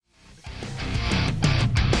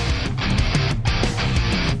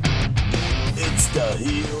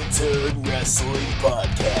Wrestling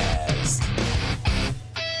Podcast.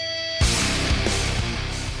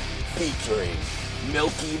 Featuring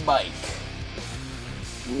Milky Mike.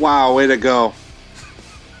 Wow, way to go.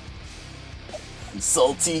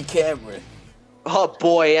 Salty Cameron. Oh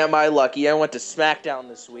boy, am I lucky. I went to SmackDown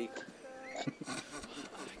this week.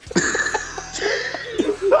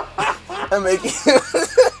 I'm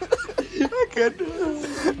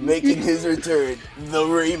making his return, the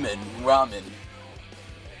Ramen.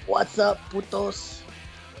 What's up, putos?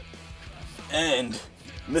 And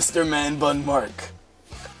Mr. Man Bun Mark.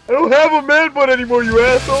 I don't have a man bun anymore, you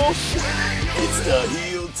asshole! It's the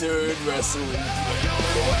Heel Turn Wrestling.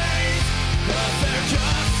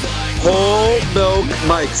 Whole milk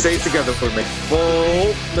Mike. Say it together for me.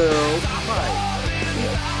 Whole milk Mike.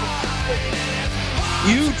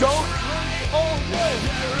 You don't. Oh,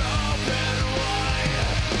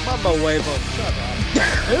 Mama Wavo, shut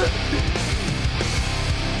up.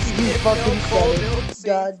 you fucking said it. Same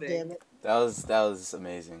God thing. damn it. That was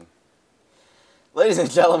amazing. Ladies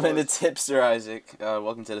and gentlemen, it's Hipster Isaac.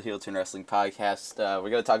 Welcome to the Heel Turn Wrestling Podcast. We're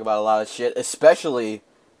going to talk about a lot of shit, especially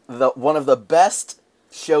one of the best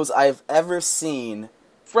shows I've ever seen.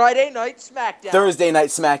 Friday Night SmackDown. Thursday Night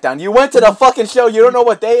SmackDown. You went to the fucking show. You don't know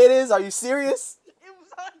what day it is? Are you serious? It was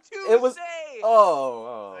on Tuesday. It was.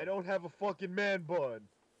 Oh. I don't have a fucking man bun.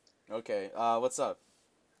 Okay. What's up?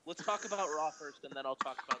 Let's talk about Raw first, and then I'll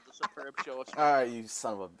talk about the superb show. All right, you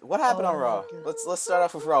son of a. What happened on Raw? God. Let's start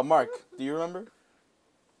off with Raw. Mark, do you remember?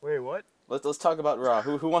 Wait, what? Let's talk about Raw.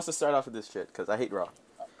 Who wants to start off with this shit? Because I hate Raw.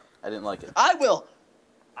 I didn't like it. I will.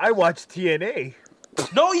 I watched TNA.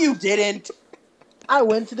 No, you didn't. I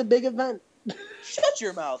went to the big event. Shut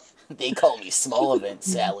your mouth. They call me small event,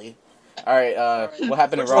 Sally. All right. What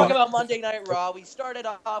happened in Let's talk Raw? about Monday Night Raw. We started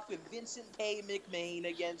off with Vincent K. McMahon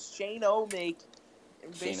against Shane O'Mac.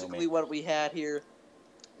 And Shane basically O'Mac. what we had here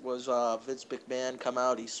was Vince McMahon come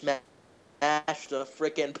out. He smashed a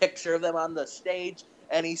freaking picture of them on the stage.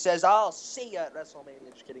 And he says, "I'll see ya at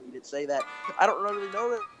WrestleMania." Just kidding, he didn't say that. I don't really know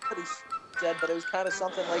what he said, but it was kind of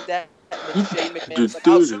something like that. And then Shane McMahon's like,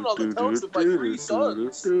 "I'll sit on the couch with my three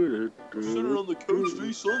sons. Sitting on the couch,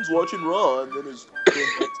 three sons watching Raw." And then his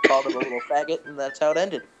kid called him a little faggot, and that's how it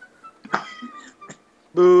ended.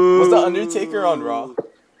 Was the Undertaker on Raw?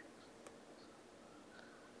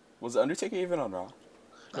 Was the Undertaker even on Raw?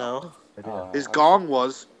 No. His gong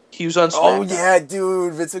was. He was on Oh SmackDown. yeah,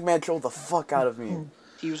 dude! Vince McMahon trolled the fuck out of me.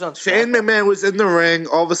 He was on Shane SmackDown. McMahon was in the ring.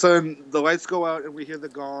 All of a sudden, the lights go out and we hear the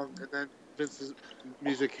gong, and then Vince's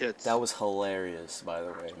music hits. That was hilarious, by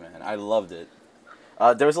the way, man. I loved it.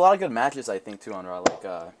 There was a lot of good matches, I think, too on Raw.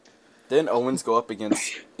 Like, didn't Owens go up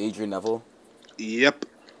against Adrian Neville? Yep.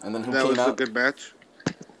 And then who That came was a out? good match.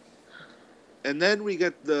 And then we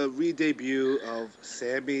get the re-debut of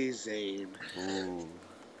Sami Zayn. Ooh.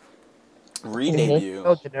 Re-debut.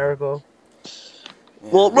 Oh, Generico. Yeah.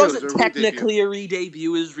 Well, it Yeah, it wasn't was a technically a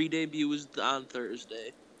re-debut. His re-debut was on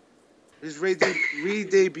Thursday. His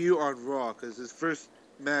re-debut on Raw, because his first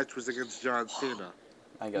match was against John Cena.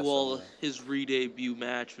 I guess Well, so. his re-debut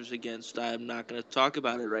match was against. I'm not going to talk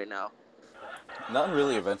about it right now. Nothing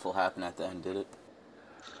really eventful happened at the end, did it?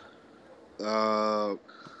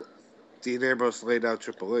 Dean Ambrose laid out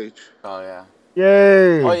Triple H. Oh, yeah.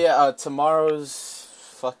 Yay! Oh, yeah, tomorrow's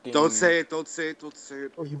fucking... Don't say it, don't say it, don't say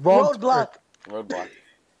it. Oh, you wrong. Roadblock. Roadblock.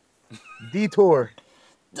 Detour.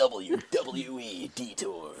 WWE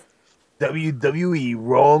Detour. WWE,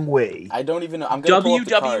 wrong way. I don't even know. I'm gonna pull up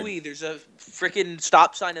the card. WWE, there's a freaking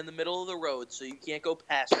stop sign in the middle of the road, so you can't go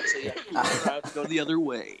past it, so you have to go the other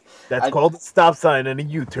way. That's called a stop sign and a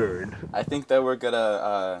U-turn. I think that we're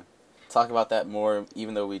gonna talk about that more,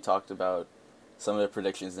 even though we talked about some of the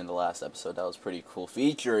predictions in the last episode. That was pretty cool,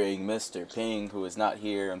 featuring Mr. Ping, who is not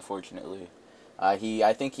here, unfortunately. I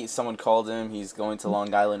think someone called him. He's going to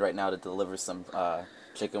Long Island right now to deliver some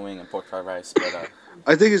chicken wing and pork fried rice. But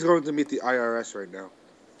I think he's going to meet the IRS right now.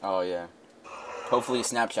 oh yeah, hopefully he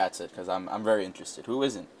Snapchats it because I'm very interested. Who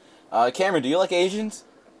isn't? Cameron, do you like Asians?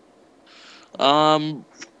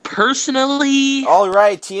 Personally, All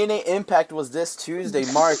right, TNA Impact was this Tuesday.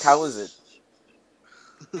 Mark, how was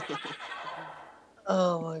it?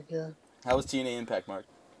 Oh my god. How was TNA Impact, Mark?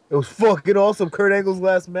 It was fucking awesome. Kurt Angle's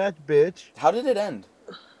last match, bitch. How did it end?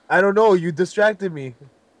 I don't know. You distracted me.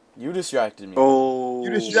 You distracted me. Oh.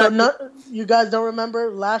 You just- So you guys don't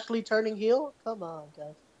remember Lashley turning heel? Come on,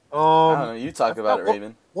 guys. I don't know. Um, You talk about it,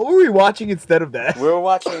 Raven. what were we watching instead of that? We were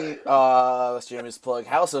watching, let's shameless plug,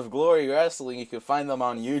 House of Glory Wrestling. You can find them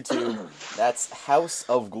on YouTube. That's House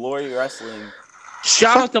of Glory Wrestling.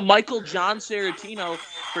 shout out to Michael John Saratino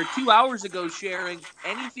for 2 hours ago sharing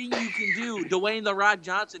anything you can do, Dwayne The Rock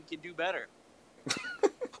Johnson can do better.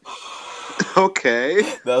 Okay.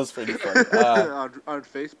 That was pretty funny. On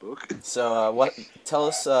Facebook. So, tell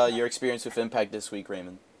us your experience with Impact this week,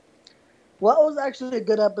 Raymond. Well, it was actually a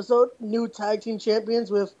good episode. New tag team champions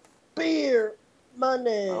with beer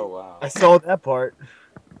money. Oh, wow. I saw that part.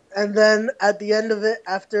 And then at the end of it,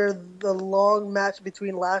 after the long match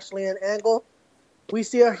between Lashley and Angle, we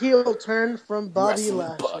see a heel turn from Bobby Wrestling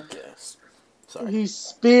Lashley. podcast. Sorry. He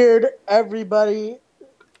speared everybody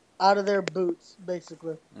out of their boots,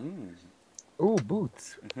 basically. Ooh,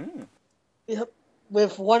 boots. Mm-hmm. Yep.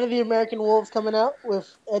 With one of the American Wolves coming out,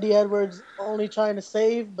 with Eddie Edwards only trying to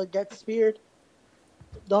save but gets speared.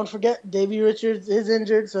 Don't forget, Davey Richards is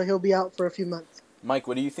injured, so he'll be out for a few months. Mike,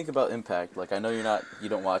 what do you think about Impact? Like, I know you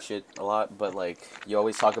don't watch it a lot, but like, you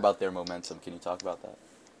always talk about their momentum. Can you talk about that?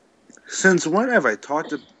 Since when have I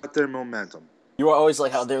talked about their momentum? You were always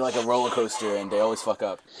like how they're like a roller coaster and they always fuck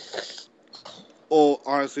up. Oh,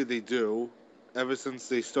 honestly, they do. Ever since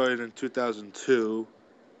they started in 2002,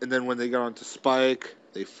 and then when they got onto Spike,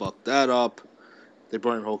 they fucked that up. They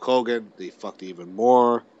brought in Hulk Hogan, they fucked it even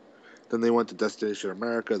more. Then they went to Destination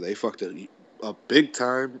America, they fucked it up big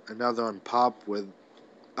time, and now they're on Pop with...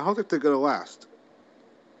 I don't think they're gonna last.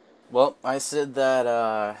 Well, I said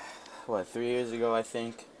that 3 years ago, I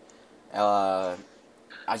think. I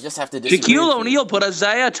just have to disagree. Shaquille with you. O'Neal put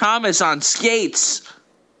Isaiah Thomas on skates.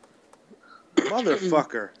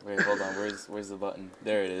 Motherfucker. Wait, hold on. Where's the button?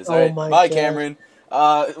 There it is. Oh All right, my bye, God. Cameron.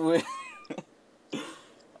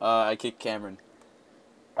 I kicked Cameron.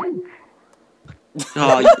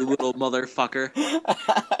 Oh, you little motherfucker.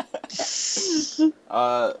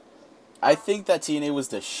 I think that TNA was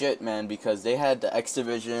the shit, man, because they had the X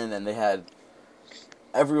Division and they had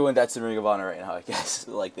everyone that's in Ring of Honor right now, I guess.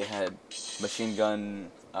 Like, they had Machine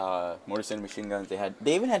Gun, Motor City Machine Guns.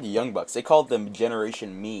 They even had the Young Bucks. They called them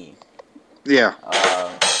Generation Me. Yeah.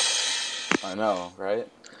 I know, right?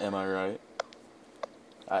 Am I right?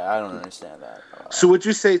 I don't understand that. So would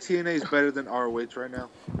you say TNA is better than ROH right now?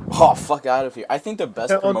 Oh, fuck out of here. I think the best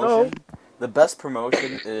Hell no. promotion... The best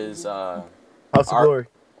promotion is... House of Glory.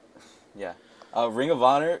 Yeah. Ring of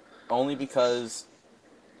Honor, only because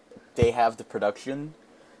they have the production.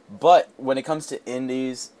 But when it comes to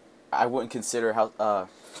indies, I wouldn't consider not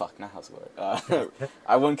House of Glory.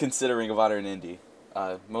 I wouldn't consider Ring of Honor an indie.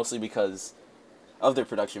 Mostly because of their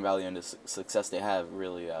production value and the success they have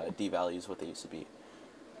really devalues what they used to be.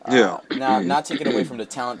 Yeah. Now, not taking away from the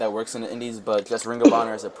talent that works in the indies, but just Ring of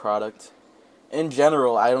Honor as a product. In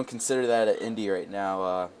general, I don't consider that an indie right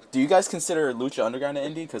now. Do you guys consider Lucha Underground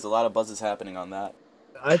an indie? Because a lot of buzz is happening on that.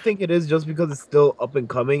 I think it is just because it's still up and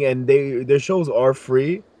coming, and their shows are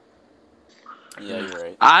free. Yeah, you're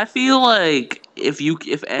right. I feel like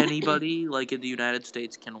if anybody like in the United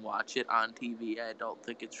States can watch it on TV, I don't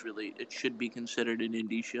think it should be considered an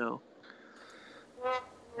indie show.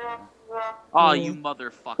 Oh, you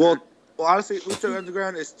motherfucker. Well, honestly, Lucha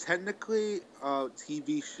Underground is technically a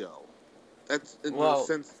TV show. That's in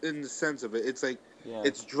the sense of it. It's like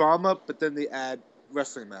it's drama, but then they add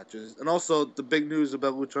wrestling matches. And also, the big news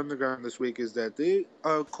about Lucha Underground this week is that they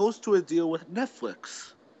are close to a deal with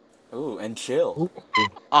Netflix. Ooh, and chill.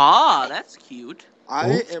 Ah, that's cute.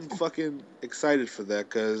 I am fucking excited for that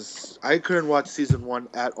because I couldn't watch season 1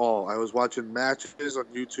 at all. I was watching matches on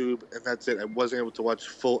YouTube, and that's it. I wasn't able to watch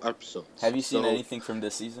full episodes. Have you seen anything from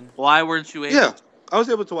this season? Why weren't you able? Yeah, I was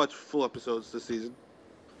able to watch full episodes this season.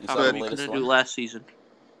 You How saw come the you latest couldn't one? do last season?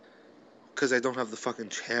 Because I don't have the fucking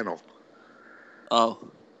channel. Oh.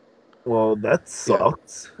 Well, that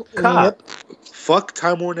sucks. Yep. Fuck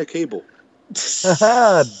Time Warner Cable.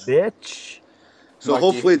 Haha, bitch. So Mark,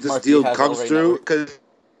 hopefully Mark, this deal has comes All Right through Network?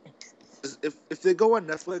 because if they go on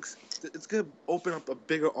Netflix, it's gonna open up a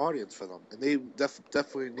bigger audience for them, and they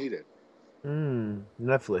definitely need it.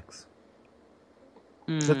 Netflix.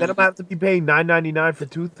 So then I'm gonna have to be paying $9.99 for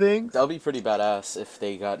two things. That would be pretty badass if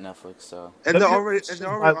they got Netflix. So And they're already on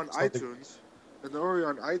Something. iTunes. And they're already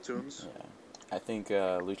on iTunes. yeah, I think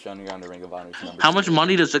Lucha Underground and Ring of Honor is number How 2. much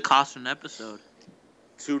money does it cost an episode?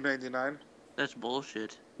 $2.99. That's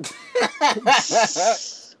bullshit.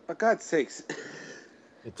 For God's sakes!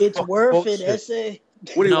 It's fucking worth bullshit. it, essay.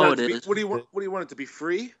 What do you No, want? it It to be, is. what do you want? What do you want it to be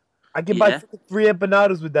free? I can buy Yeah. 3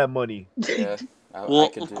 empanadas with that money. Yeah. I Well,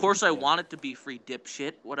 could of do- course I yeah. want it to be free,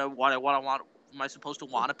 dipshit. What I want? Am I supposed to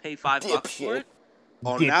want to pay $5 for Dipshit. it?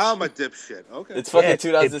 Oh, Dipshit. now I'm a dipshit. Okay. It's fucking Yeah,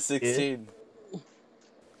 2016.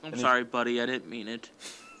 I'm sorry, buddy. I didn't mean it.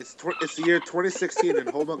 It's the year 2016, and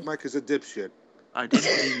Hallmark Mike is a dipshit. I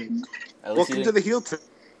didn't mean. At least, Welcome he to the didn't, heel turn.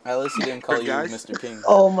 at least he didn't call you guys. Mr. Ping.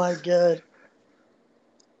 Oh my god.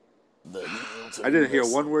 I didn't hear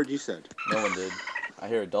one word you said. No one did. I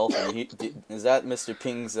hear a dolphin. Is that Mr.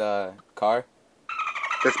 Ping's car?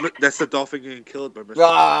 That's the dolphin getting killed by Mr.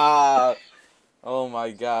 Ah! Oh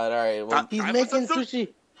my god, alright. Well, He's Time for making some sushi.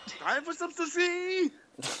 Time for some sushi!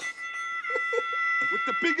 With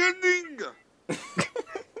the big ending!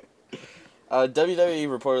 WWE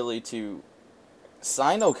reportedly to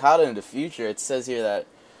sign Okada in the future. It says here that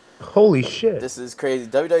Holy shit. this is crazy.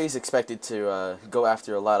 WWE is expected to go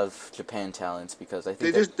after a lot of Japan talents because I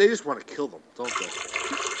think They just want to kill them, don't they?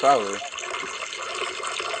 probably.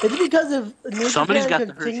 It's because if New Somebody's Japan got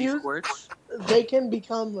the Hershey continues, squirts. they can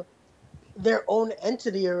become their own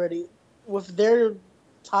entity already. With their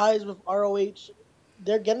ties with ROH,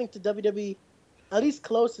 they're getting to WWE, at least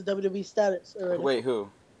close to WWE status already. Wait, who?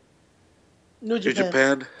 New New Japan.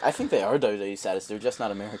 Japan. I think they are WWE status. They're just not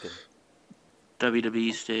American.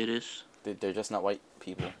 WWE status. They're just not white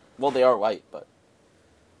people. Well, they are white, but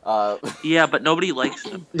Yeah, but nobody likes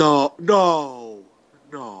them. No.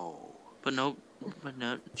 But no.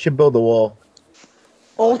 Should build a wall.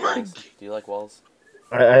 Oh like my walls. Do you like walls?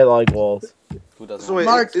 I like walls. Who doesn't? So like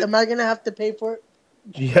wait, Mark, am I gonna have to pay for it?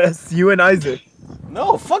 Yes, you and Isaac.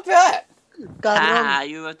 No, fuck that. Ah,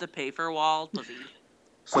 you have to pay for walls.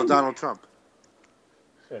 So Donald Trump.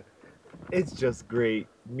 It's just great.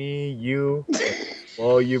 Me, you,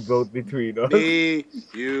 well, you built between us. Me,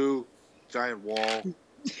 you, giant wall.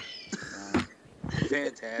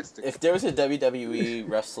 Fantastic. If there was a WWE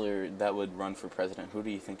wrestler that would run for president, who do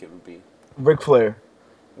you think it would be? Ric Flair.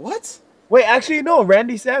 What? Wait, actually, no.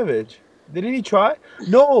 Randy Savage. Didn't he try?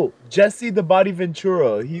 No, Jesse the Body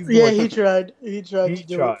Ventura. He's the Yeah, one- he tried. He tried He to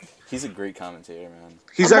do tried. it. He's a great commentator, man.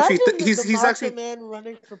 He's Imagine actually the he's Macho actually Man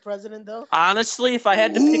running for president though. Honestly, if I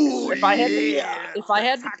had to pick, Ooh, if I had to, yeah. if I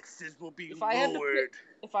had The to, taxes will be if I had to lowered. pick,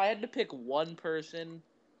 if I had to pick one person,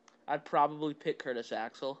 I'd probably pick Curtis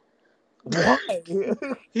Axel. Why?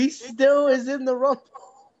 He still is in the rumble.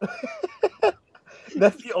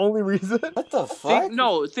 That's the only reason. What the fuck?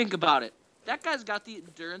 Think about it. That guy's got the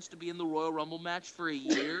endurance to be in the Royal Rumble match for a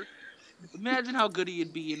year. Imagine how good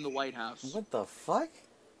he'd be in the White House. What the fuck?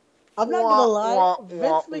 I'm not gonna lie,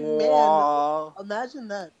 Vince McMahon. Imagine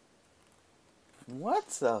that. What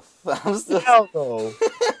the fuck? I'm still... Hell no.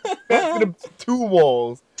 That's gonna be 2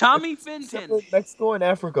 walls. Tommy Fenton. Separate Mexico and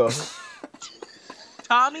Africa.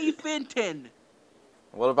 Tommy Fenton.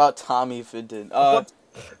 What about Tommy Fenton?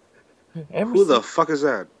 Who the fuck is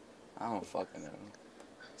that? I don't fucking know.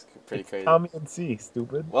 It's pretty crazy. Tommy and C,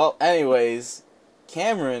 stupid. Well, anyways,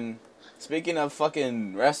 Cameron, speaking of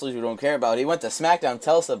fucking wrestlers we don't care about, he went to SmackDown.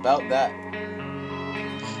 Tell us about that.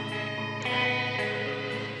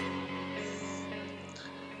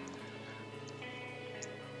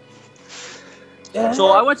 So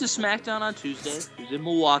I went to SmackDown on Tuesday. It was in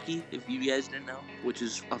Milwaukee, if you guys didn't know, which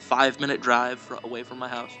is a 5-minute drive away from my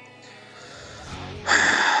house.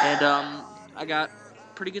 And I got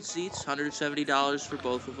pretty good seats, $170 for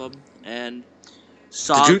both of them, and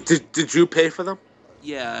saw. Did you pay for them?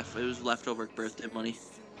 Yeah, it was leftover birthday money.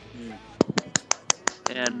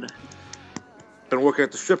 And Been working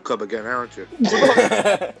at the strip club again, haven't you?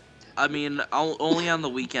 I mean, only on the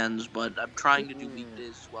weekends, but I'm trying to do weekdays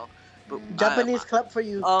as well. But Japanese club for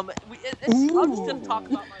you. I'm just gonna talk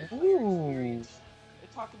about my entire Ooh. experience.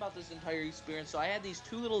 I talked about this entire experience. So I had these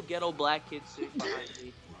 2 little ghetto black kids sitting behind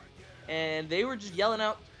me, and they were just yelling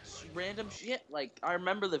out random shit. Like, I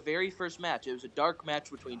remember the very first match. It was a dark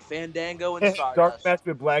match between Fandango and Stardust. Dark match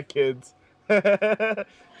with black kids. It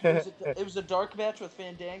was a dark match with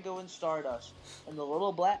Fandango and Stardust, and the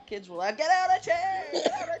little black kids were like, "Get out of chair!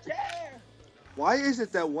 Get out of chair!" Why is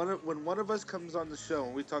it that when one of us comes on the show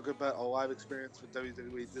and we talk about a live experience with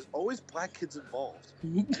WWE, there's always black kids involved?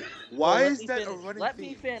 Why Well, is that a running Let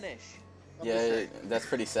theme? me finish. I'm just Yeah, saying. that's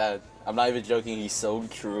pretty sad. I'm not even joking. He's so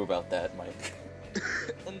true about that, Mike.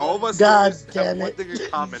 And All of us God have damn one it. thing in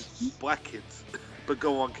common: black kids. But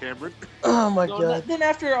go on, Cameron. Oh my So god. then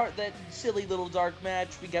after that silly little dark match,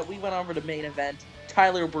 we went over to main event: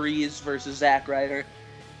 Tyler Breeze versus Zack Ryder.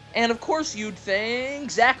 And of course, you'd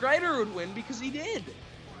think Zack Ryder would win because he did.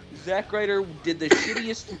 Zack Ryder did the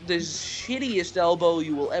shittiest elbow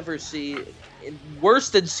you will ever see, worse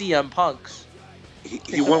than CM Punk's.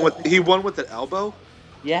 He won with an elbow,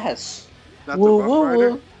 Yes. not Woo, the Rough woo,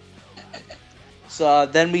 Rider. woo. So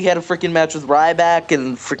then we had a freaking match with Ryback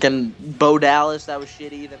and freaking Bo Dallas. That was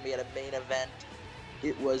shitty. Then we had a main event.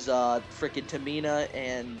 It was freaking Tamina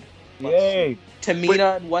and Yay.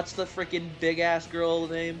 Tamina and what's the freaking big ass girl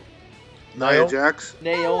name? Nia Jax.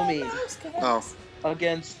 Naomi Oh,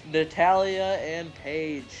 against Natalia and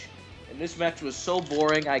Paige. And this match was so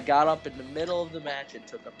boring. I got up in the middle of the match and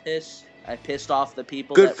took a piss. I pissed off the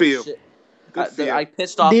people. Good that for were you. Good for you. I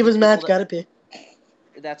pissed off. Divas the match, people gotta pay.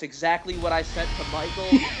 That's exactly what I said to Michael.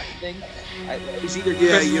 I think it was either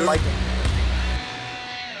Yeah, Chris or Michael.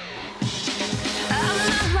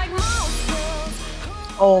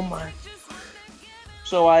 Oh my.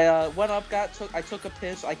 So I went up, I took a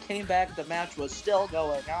piss. I came back. The match was still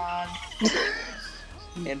going on.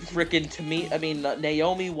 And freaking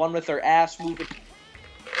Naomi won with her ass moving.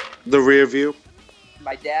 The rear view.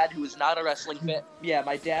 My dad, who is not a wrestling fan,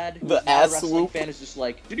 my dad, who The is not a ass wrestling swoop. fan, is just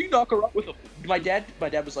like, did he knock her out with a? My dad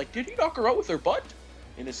was like, did he knock her out with her butt?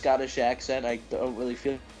 In a Scottish accent, I don't really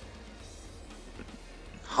feel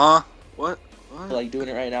Huh? What? like doing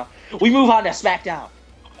it right now. We move on to SmackDown.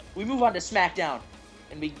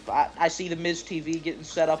 And I see the Miz TV getting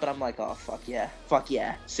set up, and I'm like, oh fuck yeah,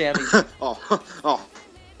 Sammy's oh.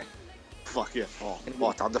 Fuck yeah.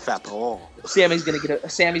 Oh, time to fat. Oh. Sammy's gonna get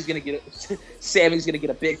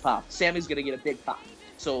a big pop.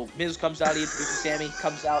 So Miz comes out, he introduces Sammy,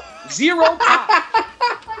 comes out, 0 pop.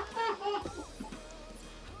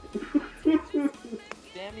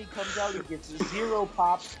 Sammy comes out, he gets 0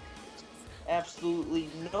 pop. Absolutely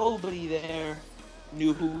nobody there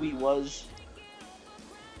knew who he was.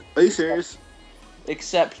 Are you serious?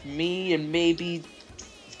 Except me and maybe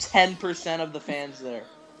 10% of the fans there.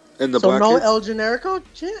 And the So black no kids? El Generico?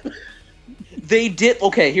 Shit. They did.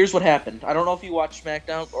 Okay, here's what happened. I don't know if you watched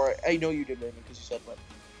SmackDown, or I know you did, Raymond, because you said what.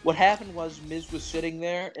 What happened was Miz was sitting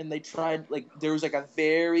there, and they tried, there was, a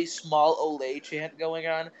very small Olay chant going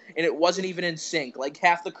on, and it wasn't even in sync.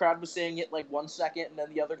 Half the crowd was saying it, 1 second, and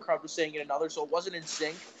then the other crowd was saying it another, so it wasn't in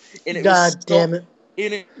sync. And it God was damn it.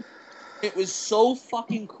 And it was so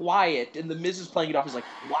fucking quiet, and the Miz is playing it off. He's like,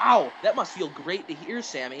 wow, that must feel great to hear,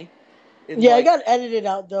 Sammy. And Yeah, it got edited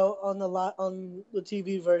out though on the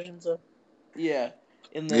TV version. So yeah,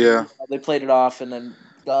 and then they played it off, and then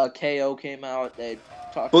KO came out. They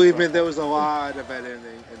talked. Believe me, there was a lot of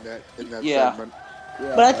editing in that segment. Yeah.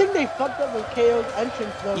 But I think they fucked up with KO's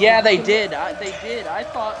entrance though. Yeah, they did. They did. I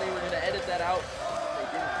thought they were gonna edit that out. They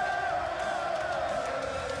didn't.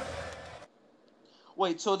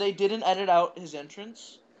 Wait, so they didn't edit out his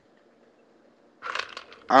entrance?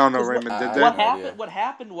 I don't know, Raymond. Did they? What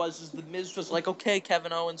happened was the Miz was like, okay,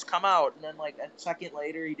 Kevin Owens, come out. And then, a second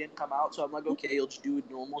later, he didn't come out. So I'm like, okay, he'll just do a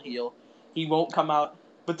normal heel. He won't come out.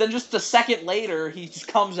 But then just a second later, he just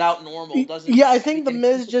comes out normal. Yeah, I think the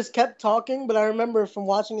Miz just kept talking. But I remember from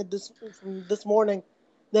watching it this morning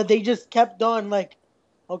that they just kept on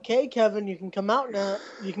okay, Kevin, you can come out now.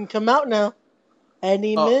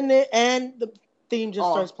 Any minute. And the theme just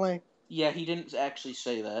starts playing. Yeah, he didn't actually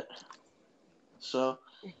say that. So...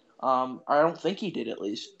 I don't think he did, at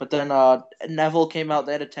least. But then Neville came out.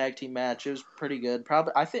 They had a tag team match. It was pretty good.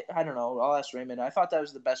 Probably, I don't know. I'll ask Raymond. I thought that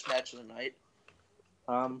was the best match of the night.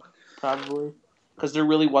 Probably because there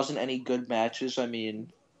really wasn't any good matches. I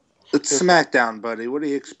mean, it's SmackDown, buddy. What are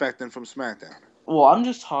you expecting from SmackDown? Well, I'm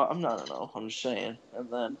just saying.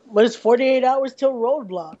 And then, but it's 48 hours till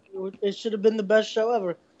Roadblock. It should have been the best show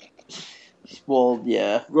ever. Well,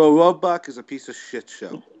 yeah. Roadblock is a piece of shit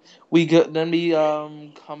show. We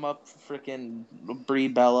come up freaking Brie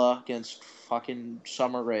Bella against fucking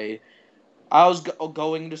Summer Rae. I was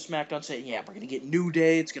going to SmackDown saying, yeah, we're gonna get New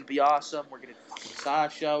Day. It's gonna be awesome. We're gonna fucking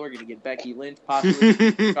Sasha. We're gonna get Becky Lynch,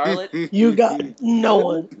 possibly Charlotte. You got no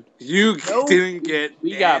one. Didn't get.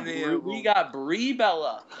 We got Brie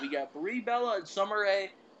Bella. We got Brie Bella and Summer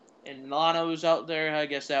Rae, and Lana was out there. I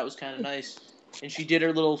guess that was kind of nice. And she did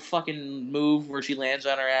her little fucking move where she lands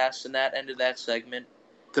on her ass, and that ended that segment.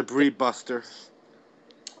 The Brie Buster.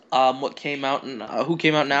 What came out and who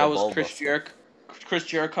came out now was Chris Buster. Jericho. Chris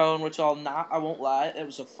Jericho, which I won't lie, it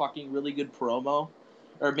was a fucking really good promo.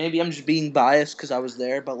 Or maybe I'm just being biased because I was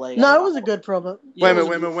there, but no, it was a good promo. Yeah,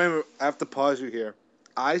 wait a minute. I have to pause you here.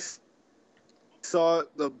 I saw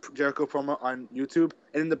the Jericho promo on YouTube,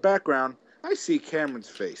 and in the background, I see Cameron's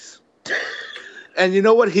face. And you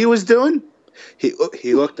know what he was doing? He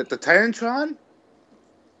looked at the Titantron,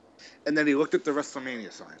 and then he looked at the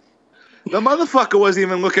WrestleMania sign. The motherfucker wasn't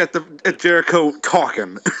even looking at Jericho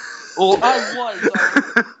talking. Well, I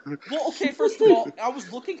was. Well, okay, first of all, I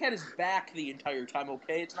was looking at his back the entire time,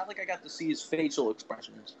 okay? It's not like I got to see his facial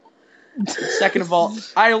expressions. Second of all,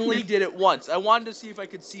 I only did it once. I wanted to see if I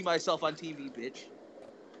could see myself on TV, bitch.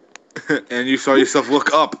 And you saw yourself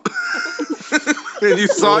look up. And you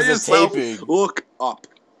saw yourself look up.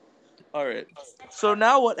 All right. So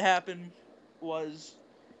now what happened was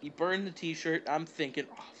he burned the T-shirt. I'm thinking,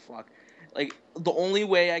 oh, fuck. The only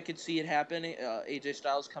way I could see it happen, AJ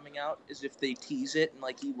Styles coming out, is if they tease it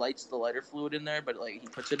and, he lights the lighter fluid in there, but, he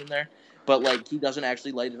puts it in there. But, he doesn't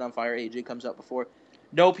actually light it on fire. AJ comes out before.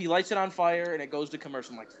 Nope, he lights it on fire, and it goes to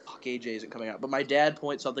commercial. I'm like, fuck, AJ isn't coming out. But my dad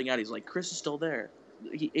points something out. He's like, Chris is still there.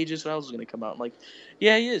 AJ Styles is gonna come out. I'm like,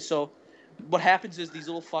 yeah, he is. So what happens is these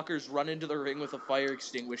little fuckers run into the ring with a fire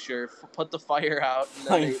extinguisher, put the fire out. And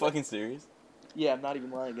then Are you fucking serious? Yeah, I'm not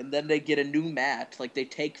even lying. And then they get a new mat. Like, they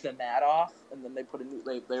take the mat off, and then they put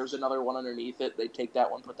there's another one underneath it. They take that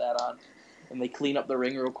one, put that on, and they clean up the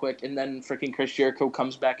ring real quick. And then freaking Chris Jericho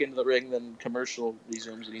comes back into the ring. Then commercial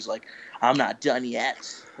resumes, and he's like, "I'm not done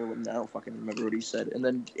yet." Or I don't fucking remember what he said. And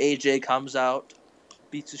then AJ comes out,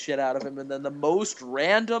 beats the shit out of him, and then the most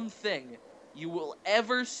random thing you will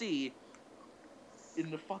ever see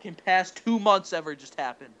in the fucking past 2 months ever just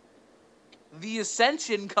happened. The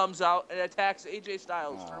Ascension comes out and attacks AJ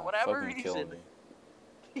Styles for whatever reason.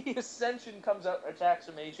 The Ascension comes out and attacks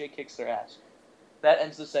him. AJ kicks their ass. That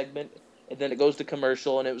ends the segment, and then it goes to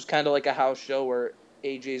commercial, and it was kind of like a house show where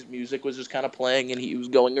AJ's music was just kind of playing, and he was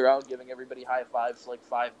going around giving everybody high fives for like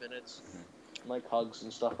 5 minutes, and like hugs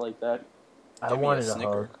and stuff like that. I wanted a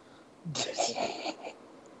Snicker. hug.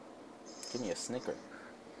 Give me a Snicker.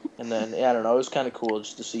 And then, I don't know, it was kind of cool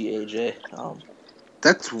just to see AJ.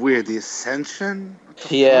 That's weird. The Ascension?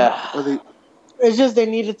 Yeah. Or the... It's just they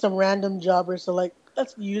needed some random jobbers, so like,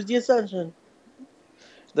 let's use the Ascension.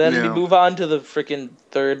 Then we move on to the freaking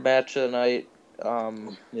third match of the night.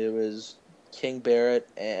 It was King Barrett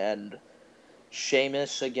and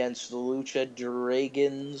Sheamus against the Lucha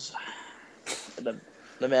Dragons.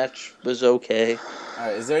 The match was okay.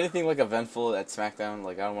 Is there anything like eventful at SmackDown?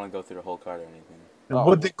 Like, I don't want to go through the whole card or anything.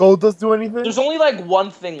 What, did Goldust do anything? There's only like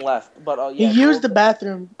one thing left, but he used the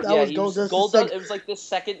bathroom. That was Goldust. It was like the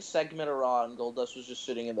second segment of Raw, and Goldust was just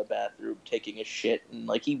sitting in the bathroom taking a shit, and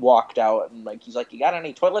like he walked out, and like he's like, "You got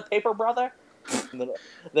any toilet paper, brother?" And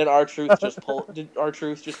then R-Truth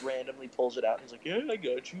just randomly pulls it out, and he's like, "Yeah, I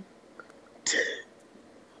got you."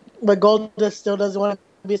 But Goldust still doesn't want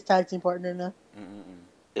to be his tag team partner now.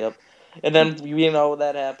 Yep. And then,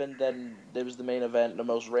 that happened. Then there was the main event, the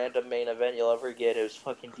most random main event you'll ever get. It was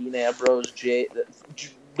fucking Dean Ambrose, Dean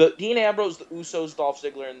Ambrose, the Usos, Dolph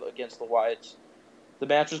Ziggler against the Wyatts. The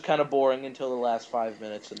match was kind of boring until the last 5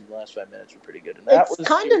 minutes, and the last 5 minutes were pretty good. And it's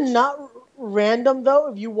kind of not random,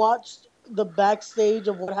 though. If you watched the backstage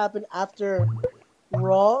of what happened after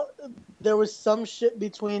Raw, there was some shit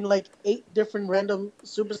between like 8 different random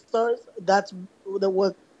superstars. That's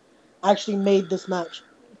what actually made this match.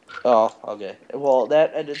 Oh, okay. Well,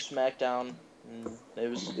 that ended SmackDown. It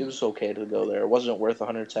was okay to go there. It wasn't worth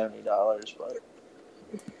 $170, but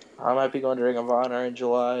I might be going to Ring of Honor in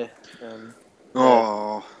July. And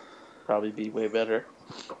probably be way better.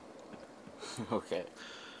 Okay.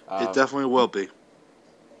 It definitely will be.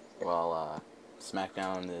 Well,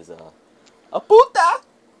 SmackDown is a puta.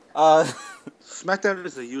 SmackDown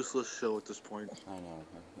is a useless show at this point. I know.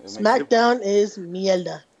 SmackDown is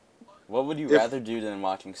mierda. What would you rather do than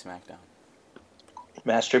watching SmackDown?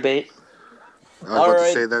 Masturbate. I was about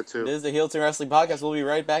to say that too. This is the Heel Turn Wrestling Podcast. We'll be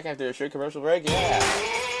right back after a short commercial break. Yeah.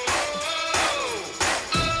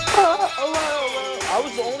 Hello. I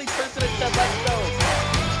was the only person that said let's go.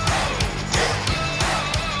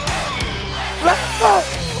 Let's go.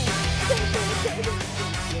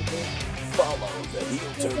 Follow the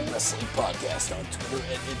Heel Turn Wrestling Podcast on Twitter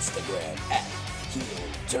and Instagram at Heel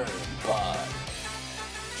Turn Pod.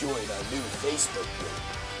 Join our new Facebook group,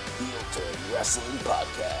 Heel Turn Wrestling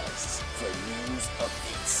Podcasts, for news,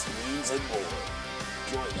 updates, memes, and more.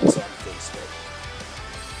 Join us on Facebook.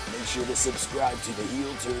 Make sure to subscribe to the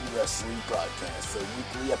Heel Turn Wrestling Podcast for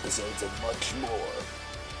weekly episodes and much more.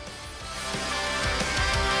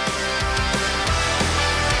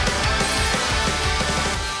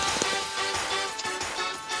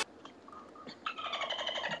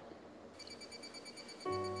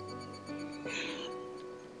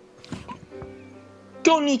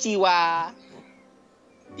 Konnichiwa.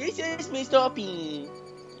 This is Mr. P.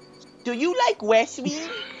 Do you like West Wing?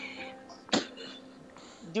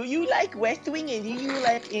 Do you like West Wing and do you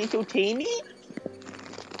like entertainment?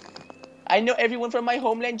 I know everyone from my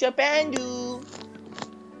homeland Japan do.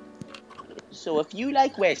 So if you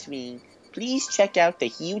like West Wing, please check out the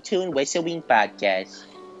Heel Turn Wrestling Podcast.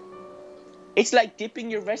 It's like dipping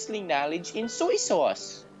your wrestling knowledge in soy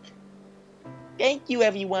sauce. Thank you,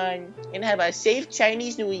 everyone, and have a safe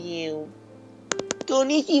Chinese New Year.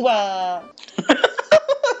 Konnichiwa.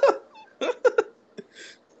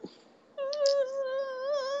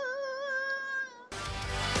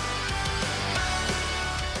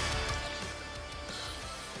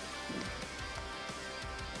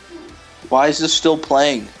 Why is this still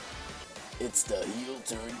playing? It's the Heel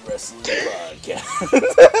Turn Wrestling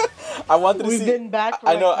Podcast. I wanted to We've see. been back for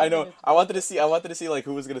I know. minutes. I wanted to see like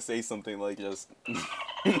who was gonna say something like just.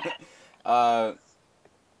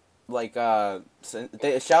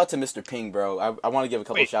 shout out to Mr. Ping, bro. I want to give a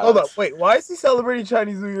couple shout Hold outs. up. Wait, why is he celebrating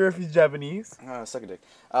Chinese New Year if he's Japanese? Suck a dick.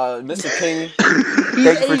 Mr. Ping, He's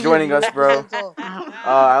thank you for Asian, joining us, bro. that's all.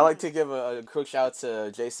 I'd like to give a quick shout out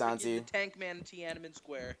to Jay Santi, The Tank Man in Tiananmen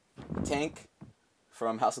Square. Tank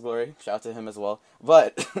from House of Glory. Shout out to him as well.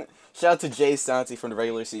 But shout out to Jay Santi from the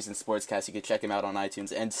Regular Season Sportscast. You can check him out on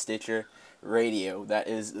iTunes and Stitcher Radio. That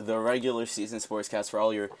is the Regular Season Sportscast for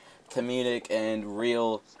all your comedic and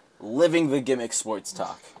real living the gimmick sports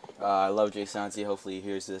talk. I love Jay Santi. Hopefully he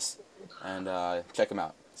hears this. And check him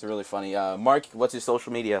out. It's really funny. Mark, what's your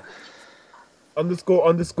social media? _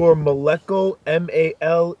 Maleko,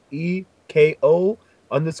 MALEKO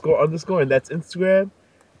 _ and that's Instagram.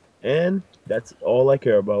 And that's all I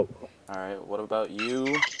care about. Alright, what about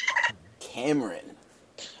you, Cameron?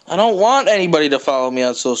 I don't want anybody to follow me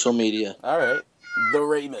on social media. Alright, the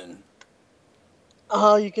Raymond.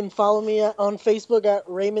 You can follow me on Facebook at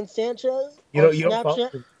Raymond Sanchez. You on don't follow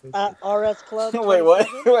Snapchat at RS Club. Wait, what?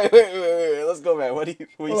 27. Wait. Let's go back. What you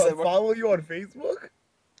Hold said, on, Mark? follow you on Facebook?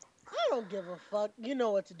 I don't give a fuck. You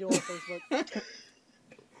know what to do on Facebook.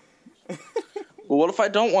 Well, what if I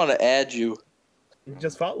don't want to add you?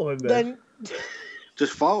 Just follow him then. Then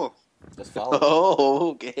Just follow. Just follow.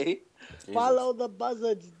 Oh, okay. Jesus. follow the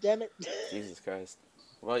buzzards, damn it. Jesus Christ.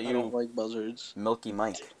 What about I don't you, like buzzards. Milky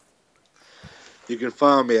Mike? You can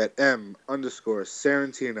follow me at M_Serentino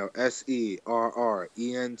SERRENTINO.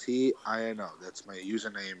 That's my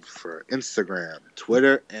username for Instagram,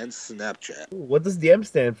 Twitter, and Snapchat. Ooh, what does the M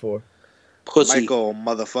stand for? Pussy. Michael,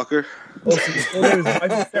 motherfucker. Oh, so his full name is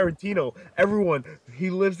Michael Tarantino. Everyone, he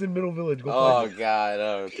lives in Middle Village. Go Oh find him. God.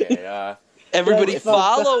 Okay. Everybody If-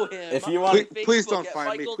 follow him. if you on want- Please Facebook don't at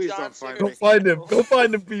find me. Michael Please don't Johnson. find Go me. find him. Go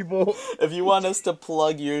find him, people. If you want us to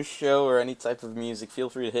plug your show or any type of music, feel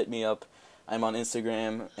free to hit me up. I'm on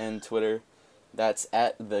Instagram and Twitter. That's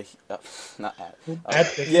at the not at.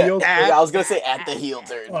 At the yeah, heel yeah, turn I was gonna say at the heel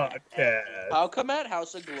turn. podcast. How come at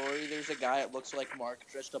House of Glory there's a guy that looks like Mark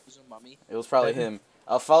dressed up as a mummy? It was probably him.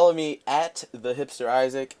 Follow me at the hipster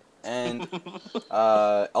Isaac and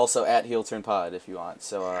also at heel turn pod if you want.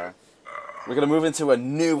 So we're gonna move into a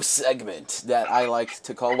new segment that I like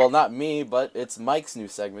to call, well, not me, but it's Mike's new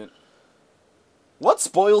segment. What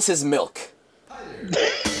spoils his milk?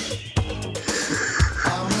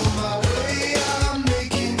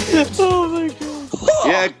 Oh my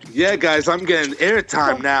god. Yeah, guys, I'm getting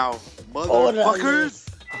airtime now. Motherfuckers.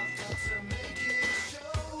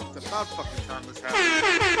 It's about fucking time this happened.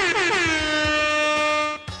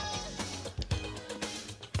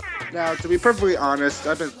 Now, to be perfectly honest,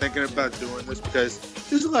 I've been thinking about doing this because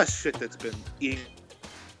there's a lot of shit that's been eating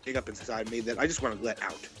up inside me that I just want to let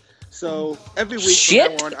out. So, every week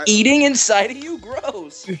Shit from now on, eating inside of you?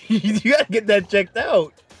 Gross. You gotta get that checked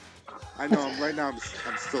out. I know. Right now, I'm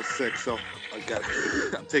still sick, so I'm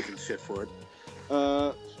taking shit for it.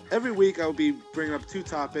 Every week, I'll be bringing up 2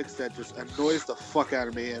 topics that just annoys the fuck out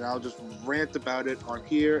of me, and I'll just rant about it on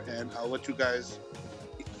here, and I'll let you guys.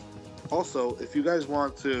 Also, if you guys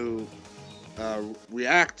want to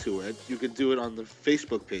react to it, you can do it on the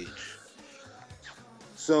Facebook page.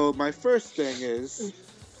 So my first thing is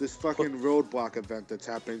this fucking roadblock event that's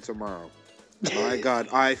happening tomorrow. My God,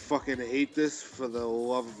 I fucking hate this for the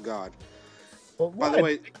love of God. But By what? the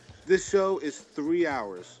way, this show is 3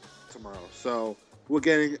 hours tomorrow, so we're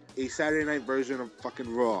getting a Saturday night version of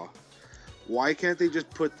fucking Raw. Why can't they just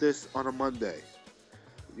put this on a Monday?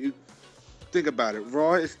 You think about it.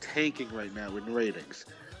 Raw is tanking right now in ratings.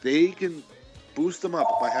 They can boost them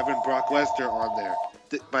up by having Brock Lesnar on there,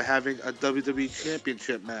 by having a WWE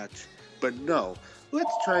Championship match. But no,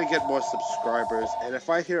 let's try and get more subscribers. And if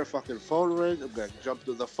I hear a fucking phone ring, I'm gonna jump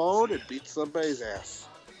to the phone and beat somebody's ass.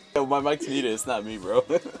 Yo, my mic's muted. It's not me, bro.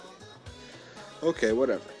 Okay,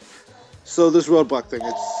 whatever. So this roadblock thing,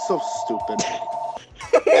 it's so stupid.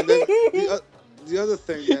 And then the other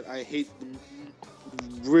thing that I hate,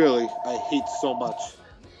 really, I hate so much,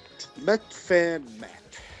 Met fan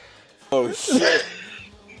Matt. Oh shit.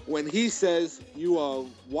 When he says you are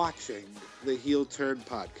watching the Heel Turn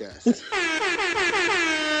podcast.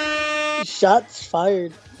 Shots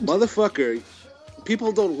fired. Motherfucker,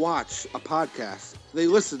 people don't watch a podcast. They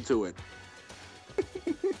listen to it.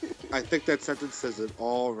 I think that sentence says it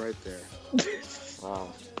all right there.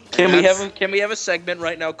 Wow. Can we have a segment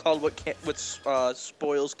right now called what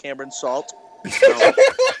spoils Cameron Salt?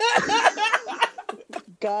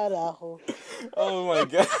 God, Aho. Oh my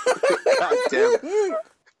god. God damn.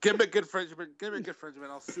 Give me a good infringement.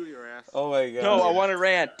 I'll sue your ass. Oh my god. No, I want to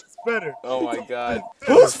rant. It's better. Oh my god.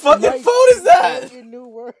 Whose fucking phone is that? Your new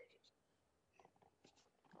word.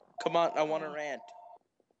 Come on, I want to rant.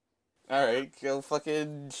 All right, go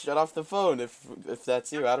fucking shut off the phone if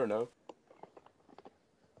that's you. I don't know.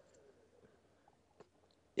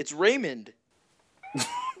 It's Raymond.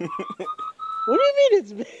 What do you mean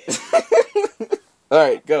it's me? All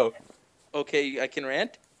right, go. Okay, I can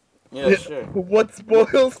rant. Yeah, sure. What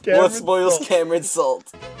spoils Cameron? What spoils Salt? Cameron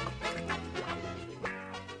Salt?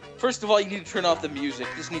 First of all, you need to turn off the music.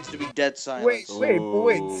 This needs to be dead silence.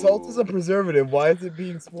 Wait. Salt is a preservative. Why is it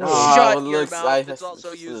being spoiled? Ah, Shut well, your looks- mouth. I- It's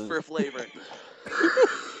also used for flavor.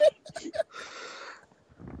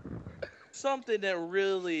 Something that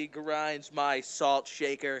really grinds my salt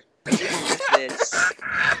shaker is this.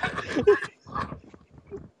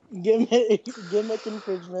 Gimmick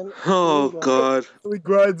infringement. Oh Here we go. God. Really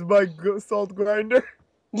grinds my salt grinder.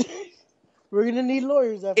 We're gonna need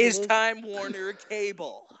lawyers after Is this. Time Warner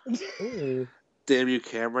Cable. Ooh. Damn you,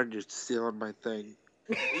 Cameron! You're stealing my thing.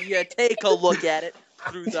 You take a look at it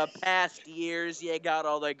through the past years. You got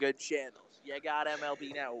all the good channels. You got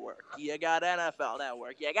MLB Network. You got NFL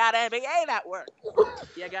Network. You got NBA Network.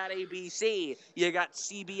 You got ABC. You got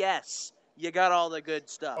CBS. You got all the good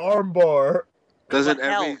stuff. Armbar. Doesn't But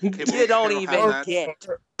hell, every cable you don't channel even have that? get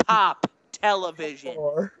pop television.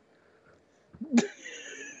 Armbar.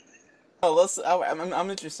 Oh, I'm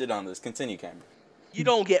interested on this. Continue, Cameron. You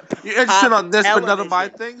don't get You're interested pop on this, but none of my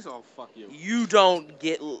television. things? Oh, fuck you. You don't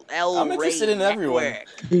get El I'm Rey interested in everyone.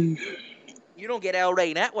 Network. You don't get El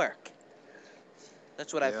Rey Network.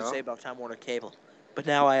 That's what I have to Yeah. say about Time Warner Cable. But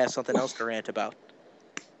now I have something else to rant about.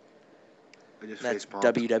 I just That's facepalmed.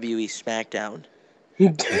 WWE SmackDown.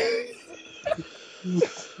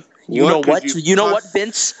 What could you You know what, poss-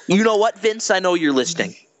 Vince? You know what, Vince? I know you're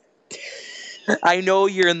listening. I know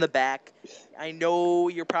you're in the back. I know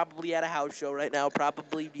you're probably at a house show right now.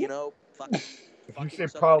 Probably, fucking. You fucking say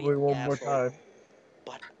somebody probably in the one more asshole. time.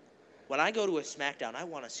 But when I go to a SmackDown, I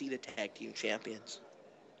want to see the tag team champions.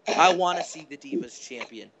 I want to see the Divas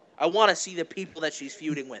champion. I want to see the people that she's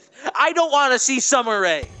feuding with. I don't want to see Summer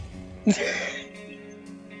Rae.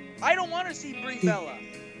 I don't want to see Brie Bella.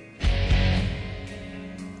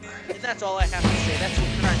 And that's all I have to say. That's what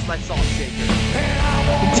cracks my salt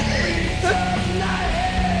shaker.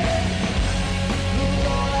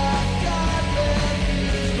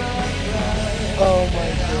 Oh my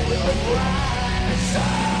god.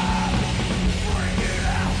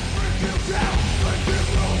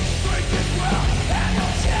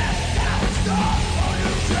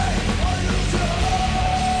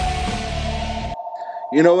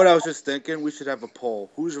 You know what I was just thinking? We should have a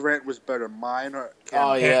poll. Whose rant was better, mine or Oh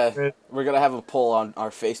Cameron? yeah, Cameron. we're gonna have a poll on our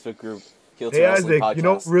Facebook group. Heel to Hey Wrestling Isaac, you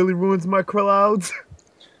know what Podcast. really ruins my clouds?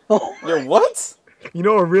 Oh, Yo, what? You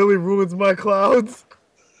know what really ruins my clouds?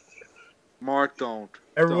 Mark, don't.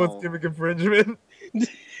 Everyone's Don't. gimmick infringement.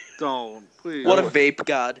 Don't. Please. What a vape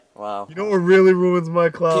god. Wow. You know what really ruins my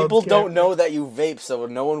clouds? People don't Cameron? know that you vape, so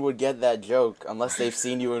no one would get that joke unless they've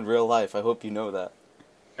seen you in real life. I hope you know that.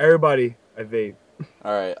 Everybody, I vape.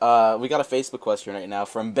 All right, we got a Facebook question right now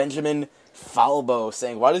from Benjamin Falbo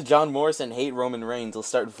saying, "Why does John Morrison hate Roman Reigns?" We'll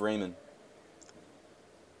start with Raymond.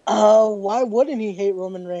 why wouldn't he hate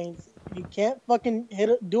Roman Reigns? You can't fucking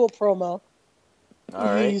do a promo. All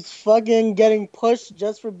right. He's fucking getting pushed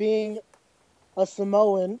just for being a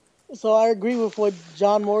Samoan. So I agree with what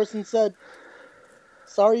John Morrison said.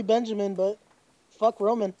 Sorry, Benjamin, but fuck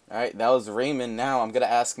Roman. All right, that was Raymond. Now I'm gonna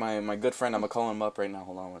ask my good friend. I'm gonna call him up right now.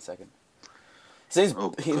 Hold on 1 second.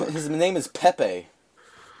 His name is Pepe.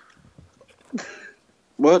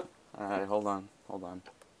 What? All right, hold on.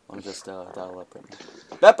 Let me just dial up right now.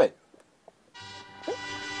 Pepe.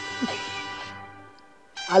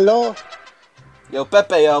 Hello. Yo,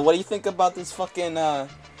 Pepe. What do you think about this fucking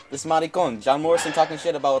this maricon? John Morrison talking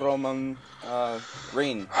shit about Roman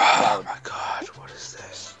Reigns. Oh my God! What is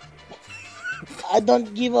this? I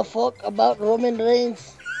don't give a fuck about Roman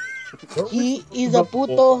Reigns. He is a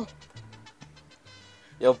puto.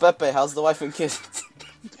 Yo, Pepe, how's the wife and kids?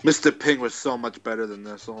 Mr. Ping was so much better than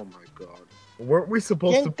this. Oh my God! Weren't we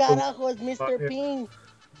supposed ¿Quién to? carajo es Mr. Ping?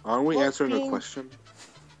 Aren't we Fuck answering a Ping. question?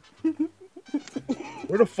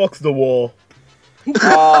 Where the fuck's the wall?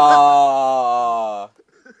 Ah,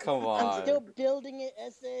 come I'm on. still building it,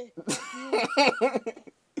 essay. Fuck you.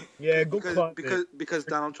 Yeah, go climb it. Because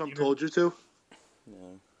Donald Trump told you to. Yeah,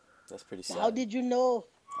 that's pretty sad. How did you know?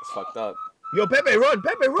 That's fucked up. Yo, Pepe, run!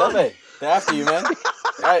 Pepe, run! Pepe, they're after you, man.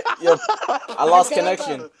 Alright, yo, I lost Okay,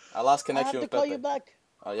 connection. I lost I connection have to with call Pepe. you back.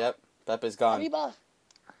 Oh, yep. Pepe's gone. Arriba.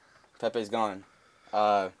 Pepe's gone.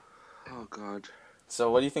 Oh God! So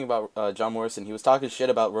what do you think about John Morrison? He was talking shit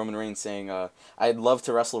about Roman Reigns, saying, "I'd love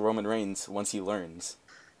to wrestle Roman Reigns once he learns."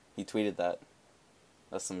 He tweeted that.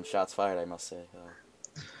 That's some shots fired, I must say.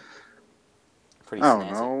 Pretty I don't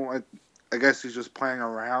snazzy. know. I guess he's just playing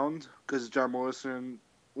around because John Morrison,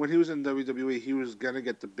 when he was in WWE, he was gonna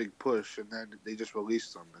get the big push, and then they just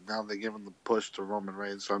released him, and now they give him the push to Roman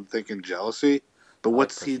Reigns. So I'm thinking jealousy. But I like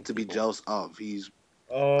what's he pushing to be people. jealous of? He's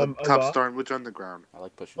A a top lot. star in Lucha Underground. I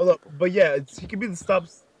like pushing Hold up, people. but yeah, he could be the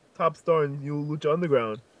top star in New Lucha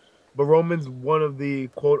Underground. But Roman's one of the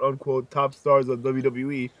quote unquote top stars of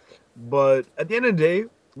WWE. But at the end of the day,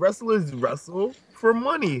 wrestlers wrestle for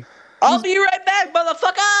money. I'll be right back,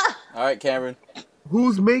 motherfucker. All right, Cameron.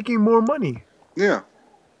 Who's making more money? Yeah,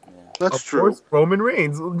 Yeah. that's Of true. course, Roman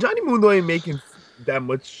Reigns. Johnny Mundo ain't making that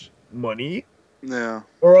much money, Yeah,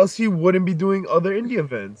 or else he wouldn't be doing other indie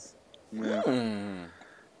events. yeah. Hmm.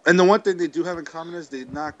 And the one thing they do have in common is they're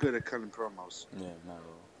not good at cutting promos. Yeah, not at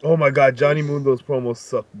all. Oh my God, Johnny Mundo's promos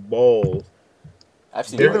suck balls. I've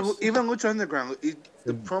seen They're- worse. Even Lucha Underground,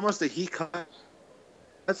 the promos that he cuts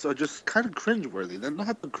are just kind of cringeworthy. They're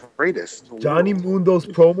not the greatest. in the Johnny world. Mundo's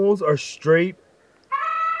promos are straight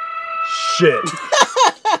shit.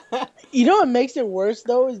 You know what makes it worse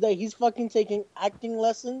though is that he's fucking taking acting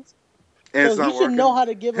lessons. And it's So he not should working. know how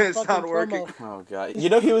to give a It's fucking not working. promo. Oh god. You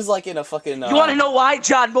know he was like in a fucking. You want to know why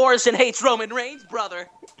John Morrison hates Roman Reigns, brother?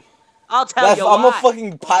 I'll tell That, you I'm why. a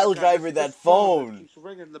fucking pile Oh my God, driver. this That phone phone. keeps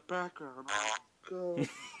ringing in the background. Oh, God.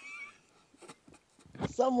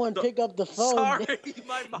 Someone pick up the phone. Sorry,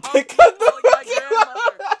 my mom Pick keeps up the calling my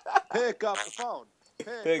grandmother. Pick up the phone.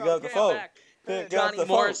 Pick up the Okay, phone. I'm back. Pick up Johnny the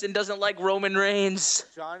Morrison doesn't like Roman Reigns.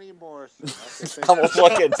 Johnny Morrison. phone. I'm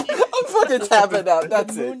fucking tapping out.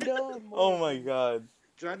 That's it. Mundo and Oh my Morrison. god.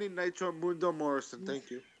 Johnny Nitro Mundo Morrison. Thank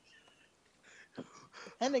you.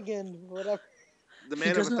 Hennigan, whatever. The He man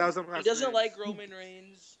of doesn't- 1,000 He last doesn't names. like Roman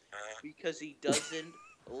Reigns because he doesn't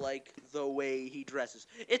like the way he dresses.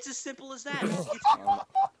 It's as simple as that.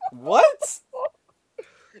 What?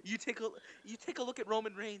 You take a look at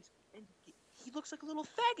Roman Reigns, and he looks like a little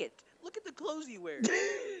faggot. Look at the clothes he wears.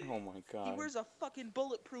 Oh my He god. wears a fucking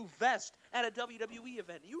bulletproof vest at a WWE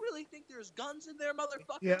event. You really think there's guns in there,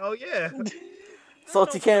 motherfucker? Yeah, oh yeah. There's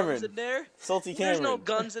Salty no Cameron. Guns in there. Salty There's Cameron. no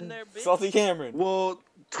guns in there, bitch. Salty Cameron. Well,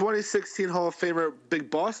 2016 Hall of Famer Big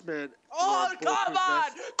Boss Man. Oh, wore a come bulletproof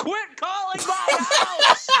on! vest. Quit calling my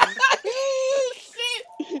house!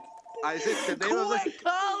 Isaac, the name of this. Quit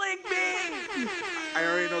calling me! I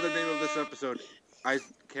already know the name of this episode.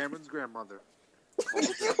 Cameron's grandmother.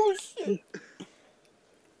 Oh shit.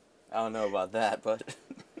 I don't know about that, but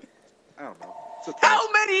I don't know. It's okay.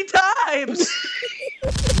 How many times?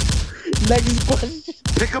 Next question.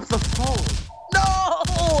 Pick up the phone. No!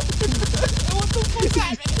 What the fuck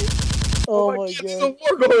happened? Oh my There's a god.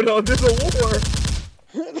 war going on. There's a war.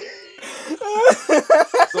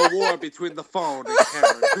 The war between the phone and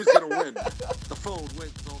Cameron. Who's gonna win? The phone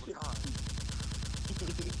wins all the time.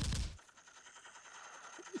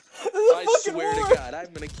 I swear to God,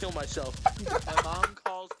 I'm gonna kill myself. My mom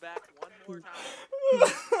calls back one more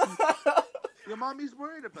time. Your mommy's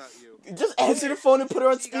worried about you. just answer the phone and put her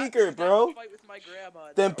on She got speaker, in a bro. fight with my grandma.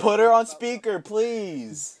 Then put her on speaker,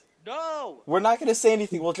 please. No! We're not gonna say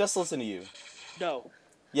anything. We'll just listen to you. No.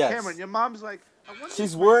 Yes. Cameron, your mom's like. I wonder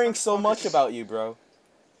She's if my worrying son so much fucking- about you, bro.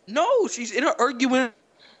 No, she's in an argument.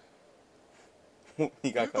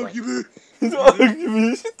 He got cut off. Argument.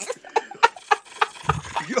 Argument.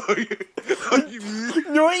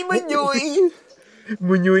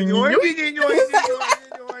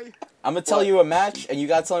 I'm gonna tell you a match, and you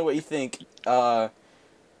gotta tell me what you think.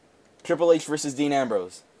 Triple H versus Dean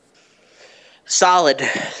Ambrose. Solid.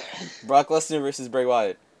 Brock Lesnar versus Bray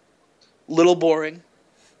Wyatt. Little boring.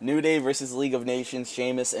 New Day versus League of Nations,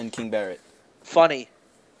 Sheamus and King Barrett. Funny.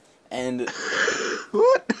 And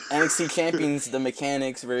What? NXT Champions, The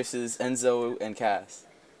Mechanics versus Enzo and Cass.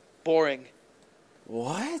 Boring.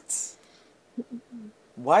 What?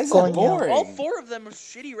 Why is Going that out. boring? All four of them are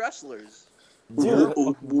shitty wrestlers. Dude,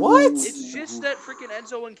 what? It's just that freaking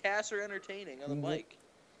Enzo and Cass are entertaining on the mic.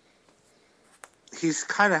 He's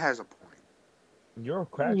kind of has a point. You're a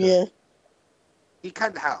cracker. Yeah. He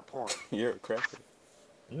kind of had a point. You're a cracker.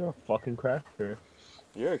 You're a fucking cracker.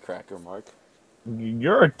 You're a cracker, Mark.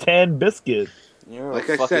 You're a canned biscuit. You're Like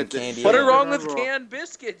a I fucking said, candy. What Yeah. are wrong Not with wrong. canned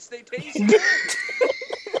biscuits? They taste good.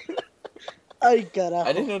 Ay, carajo.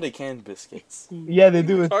 I didn't know they canned biscuits. Yeah, they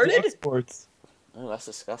do. It's Retarded? exports. Oh, that's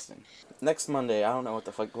disgusting. Next Monday, I don't know what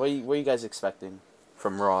the fuck. What are you guys expecting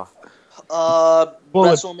from Raw? Bullet.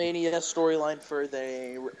 WrestleMania storyline for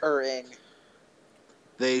the Ring.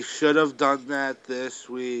 They should have done that this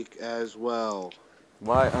week as well.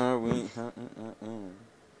 Why are we?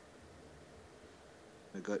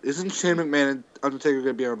 My God. Isn't Shane McMahon and Undertaker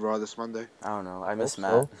gonna be on Raw this Monday? I don't know. I miss Hope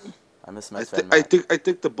Matt. so. I miss I, Matt. I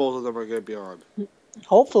think the both of them are gonna be on.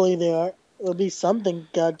 Hopefully they are. It'll be something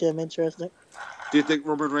goddamn interesting. Do you think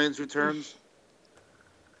Roman Reigns returns?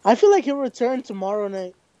 I feel like he'll return tomorrow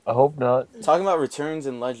night. I hope not. Talking about returns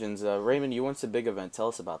and legends, Raymond, you went to big event. Tell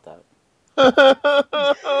us about that.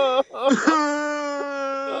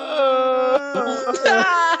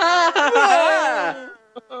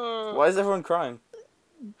 Why is everyone crying?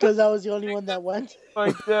 Because I was the only one that went.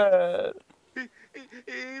 My dad.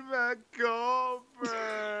 He's my girlfriend.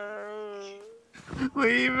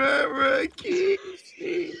 Leave it,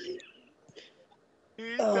 Rikishi.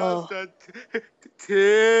 He Oh. does the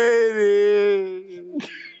titty.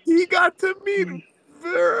 He got to meet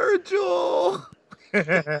Virgil.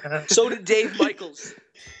 So did Dave Michaels.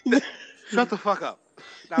 Shut the fuck up.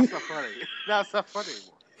 That's not funny. That's not funny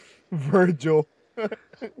anymore. Virgil.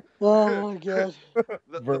 Oh my god.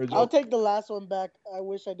 Virgil. I'll take the last one back. I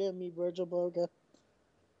wish I didn't meet Virgil, but okay.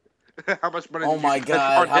 How much money? Oh did my you spend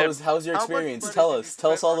god, on him? how's your How much experience? money Tell did us. you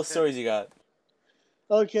Tell us spend all on the him? stories you got.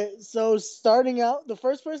 Okay, so starting out, the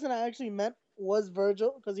first person I actually met was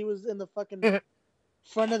Virgil because he was in the fucking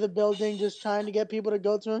front of the building just trying to get people to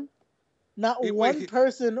go to him. Not one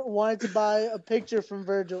person wanted to buy a picture from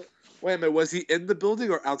Virgil. Wait a minute, was he in the building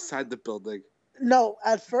or outside the building? No,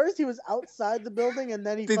 at first he was outside the building and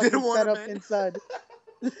then he They fucking didn't want set him up in? inside.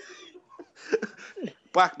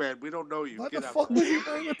 Black man, we don't know you. What Get the out. fuck was he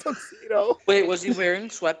wearing a tuxedo? Wait, was he wearing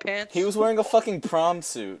sweatpants? He was wearing a fucking prom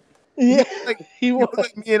suit. Yeah, He he looked was.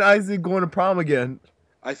 like me and Isaac going to prom again.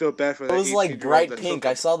 I feel bad for It that. was like 18-year-old bright that pink. took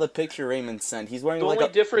I him. saw the picture Raymond sent. He's wearing The like only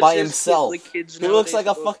a difference by is himself. kids He looks like a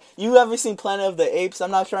nowadays fuck. You ever seen Planet of the Apes?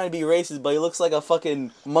 I'm not trying to be racist, but he looks like a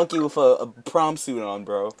fucking monkey with a prom suit on,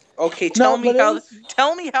 bro. Okay, No, but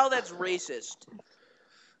tell me how that's racist.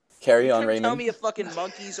 Carry You on, trying to tell Raymond. me a fucking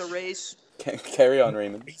monkey's a race? Carry on,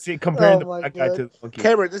 Raymond. See, comparing Oh the my black guy God. to the monkey.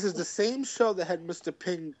 Cameron, this is the same show that had Mr.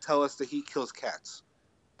 Ping tell us that he kills cats.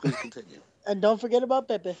 Please continue. And don't forget about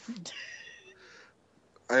Pepe.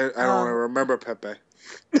 I don't remember Pepe.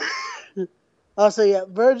 Also, yeah,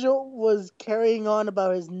 Virgil was carrying on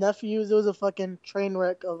about his nephews. It was a fucking train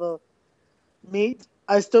wreck of a meet.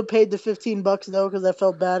 I still paid the $15 though because I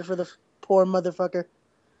felt bad for the poor motherfucker.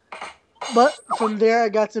 But from there, I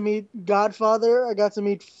got to meet Godfather. I got to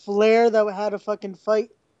meet Flair that had a fucking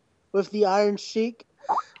fight with the Iron Sheik.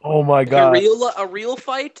 Oh my A god. real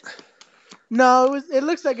fight? No, it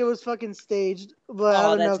looks like it was fucking staged, but I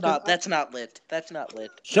Oh, don't know. that's not lit. That's not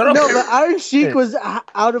lit. Shut up. No, but Iron Sheik was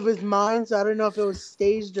out of his mind, so I don't know if it was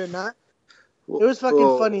staged or not. It was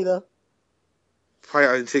fucking funny though. Probably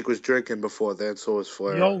Iron Sheik was drinking before then, so was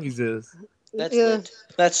Flair. He always is. That's Yeah. lit.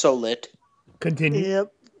 That's so lit. Continue.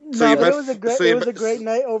 Yep. So No, you but met- it was a great. so you It was a met- great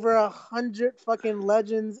night. Over 100 fucking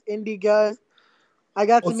legends, indie guys. I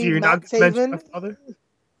got Oh, to so meet you're Matt not gonna mention my Taven. father?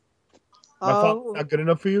 My father's not good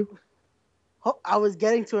enough for you? I was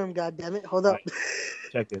getting to him. God damn it! Hold up.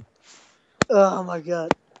 Check it. Oh my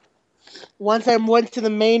god. Once I went to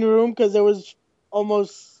the main room because there was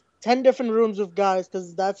almost 10 different rooms with guys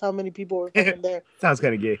because that's how many people were fucking there. Sounds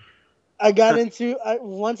kind of gay.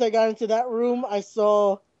 Once I got into that room, I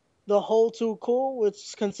saw the whole Too Cool,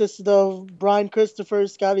 which consisted of Brian Christopher,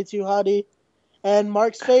 Scotty Too Hottie, and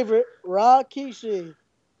Mark's favorite, Rakishi.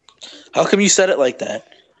 How come you said it like that?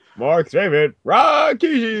 Mark's favorite,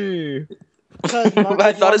 Rakishi.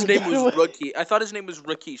 I thought his name was Rookie. I thought his name was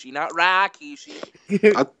Rikishi, not Rakishi.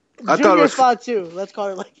 I thought it Junior was. Fatu. Let's call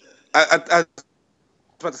it like I was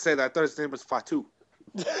about to say that. I thought his name was Fatu.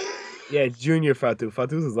 Yeah, Junior Fatu.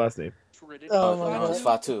 Fatu's his last name. Oh my No, it's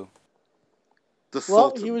god. Fatu. The Well,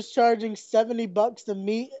 Sultan. he was charging $70 to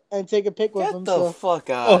meet and take a pic with Get him. the So fuck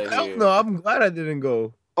Oh, out of hell here. no. I'm glad I didn't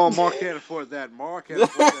go. Oh, Mark can't afford that. Mark can't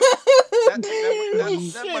afford that.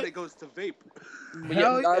 That money goes to vape.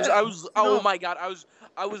 Hell yeah. I was. Oh No. my god!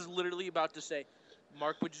 I was literally about to say,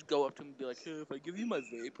 Mark would just go up to him and be like, "Hey, if I give you my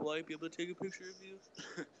vape, will I be able to take a picture of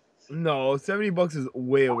you?" No, $70 is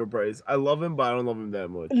way overpriced. I love him, but I don't love him that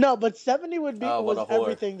much. no, but 70 would be Oh, what was a whore.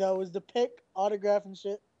 everything though. It was the pic, autograph, and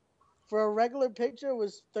shit. For a regular picture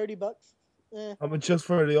was $30. Eh. How much just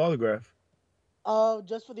for the autograph?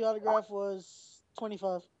 Just for the autograph was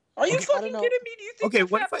 25. Are you Okay. I fucking don't kidding know. me? Do you think Okay,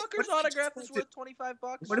 that what fat if I- fucker's what if I autograph just is worth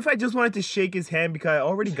 $25? What if I just wanted to shake his hand because I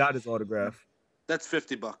already got his autograph? That's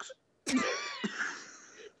 $50.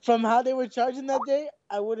 From how they were charging that day,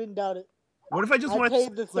 I wouldn't doubt it. What if I just I wanted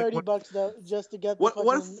paid the to like, $30 though, just to get the What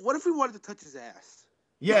fucking... if we wanted to touch his ass?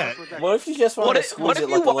 Yeah. That's what that- What if you just wanted to squeeze it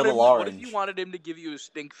like a little What if orange? you wanted him to give you a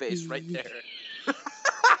stink face right there?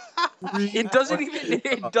 It doesn't even.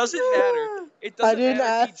 It doesn't matter. It I doesn't didn't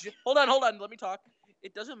matter. ask. Hold on. Let me talk.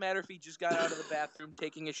 It doesn't matter if he just got out of the bathroom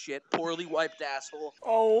taking a shit, poorly wiped asshole.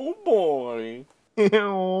 Oh boy.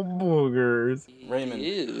 Boogers. Raymond,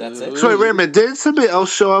 Ew. that's it? So wait, Raymond, didn't somebody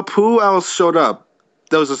else show up? Who else showed up?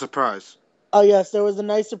 That was a surprise. Oh yes, there was a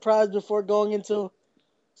nice surprise before going into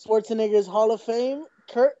Schwarzenegger's Hall of Fame.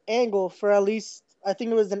 Kurt Angle, for at least I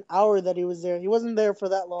think it was an hour that he was there. He wasn't there for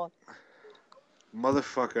that long.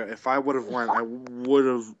 Motherfucker, if I would have went, I would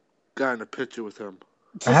have gotten a picture with him.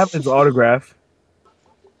 I have his autograph.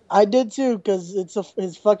 I did too, because it's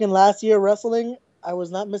his fucking last year wrestling. I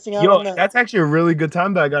was not missing out Yo, on that. that's actually a really good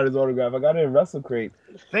time that I got his autograph. I got it in WrestleCrate.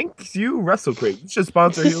 Thanks you, WrestleCrate. You should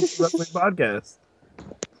sponsor Heels Wrestling Podcast.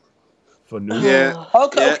 For new. Yeah.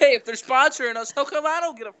 Okay, Yeah. okay, if they're sponsoring us, how come I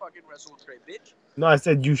don't get a fucking wrestle crate, bitch? No, I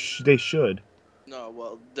said they should. No,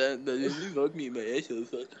 well, then you fuck me, man.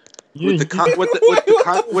 With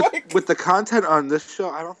the content on this show,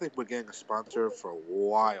 I don't think we're getting a sponsor for a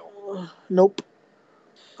while. Nope.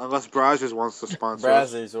 Unless Brazzers wants to sponsor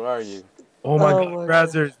us. Brazzers, where are you? Oh my Oh God, my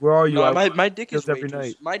Brazzers, where are you? No, I my dick is Heels way every too.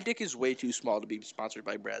 night. My dick is way too small to be sponsored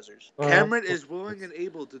by Brazzers. Cameron is willing and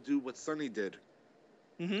able to do what Sonny did.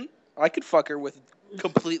 Mm-hmm. I could fuck her with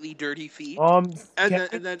completely dirty feet. And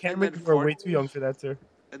Cameron, then you are way Ford. too young for that, sir.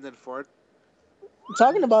 And then Ford.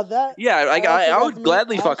 Talking about that. Yeah, I forgot would to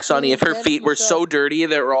gladly meet fuck Sunny if her Ashley feet were so Michelle. dirty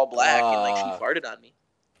they were all black and like she Ah. farted on me.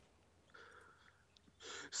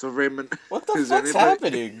 So Raymond, What the is there fuck's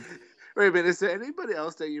anybody- happening? Raymond, is there anybody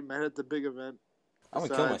else that you met at the big event? I'm gonna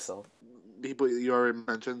kill besides myself. People you already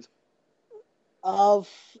mentioned.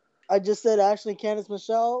 I just said Ashley, Candice,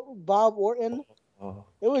 Michelle, Bob Orton. Oh.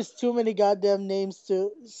 It was too many goddamn names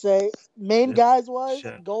to say. Main Yeah, guys was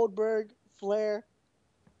shit. Goldberg, Flair,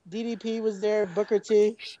 DDP was there, Booker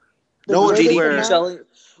T. The No, greatest DDP amount-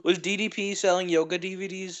 Was DDP selling yoga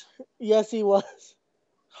DVDs? Yes, he was.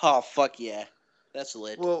 Oh fuck yeah, that's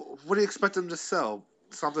lit. Well, what do you expect them to sell?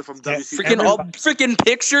 Something from Yeah, WCW? Freaking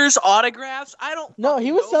pictures, autographs. I don't. No, he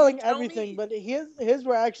fucking was know, selling you tell everything, me. but his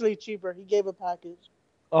were actually cheaper. He gave a package.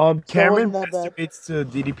 Cameron wasn't that bad. masturbates to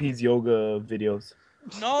DDP's yoga videos.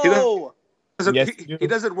 No, Yes, he you do.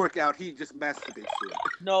 doesn't work out. He just masturbates to it.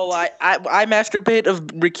 no, I masturbate of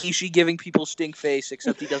Rikishi giving people stink face,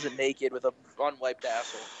 except he does it naked with a unwiped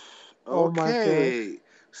asshole. Oh my Okay.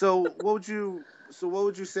 So what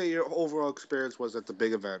would you say your overall experience was at the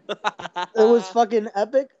big event? It was fucking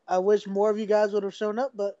epic. I wish more of you guys would have shown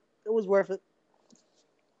up, but it was worth it.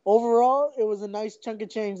 Overall, it was a nice chunk of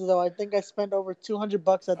change, though. I think I spent over $200 at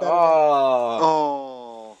that. event. Oh,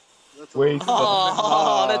 Oh, that's Wait.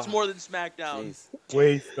 Oh, that's more than SmackDown. jeez.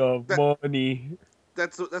 Waste of money.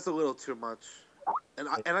 that's a little too much. And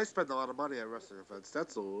I spend a lot of money at wrestling events.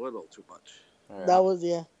 That's a little too much. All right. That was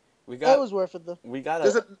we it got. was worth it though. We got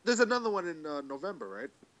There's another one in November, right?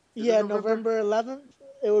 Is it Yeah, November? November 11th.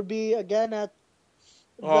 It would be again at.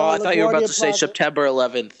 Oh, I the thought you were about LaGuardia to say Plaza. September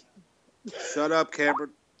 11th. Shut up,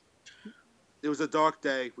 Cameron. It was a dark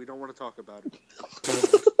day. We don't want to talk about it.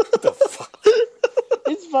 What the fuck?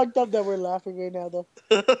 It's fucked up that we're laughing right now, though.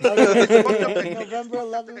 It's fucked up that- November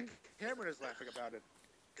 11th. Cameron is laughing about it.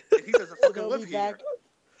 And he doesn't fucking They'll live be here. back.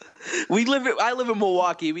 I live in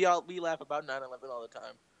Milwaukee. We laugh about 9/11 all the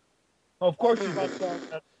time. Of course you Fucked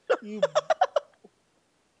up. You.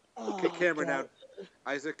 Oh, Kick Cameron God. out.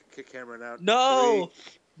 Isaac, kick Cameron out. No,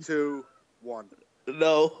 3, 2, 1.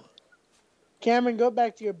 no. Cameron, go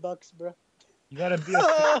back to your Bucks, bro. You gotta be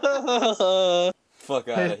a Fuck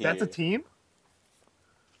out Hey, of here. that's a team?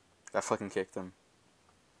 I fucking kicked him.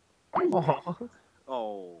 Aw.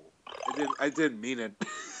 Oh, I didn't mean it.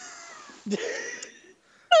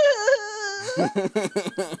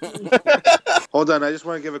 Hold on, I just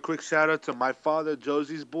want to give a quick shout out to my father,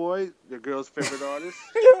 Josie's boy, your girl's favorite artist.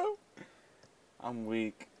 I'm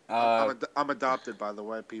weak. I'm adopted, by the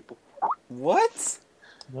way, people. What?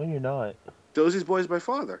 No, you're not. Josie's boy is my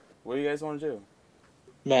father. What do you guys want to do?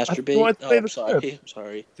 Masturbate. want to play I'm the sorry. script. I'm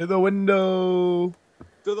sorry. To the window.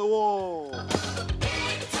 To the wall.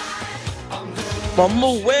 On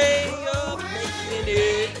my way up, making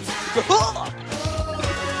it.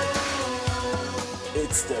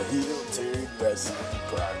 It's the Heel Turn Wrestling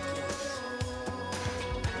Podcast.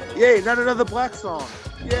 Yay, not another black song.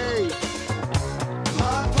 Yay.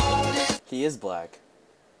 He is black.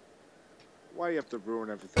 Why do you have to ruin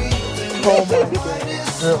everything? Oh my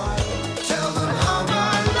God.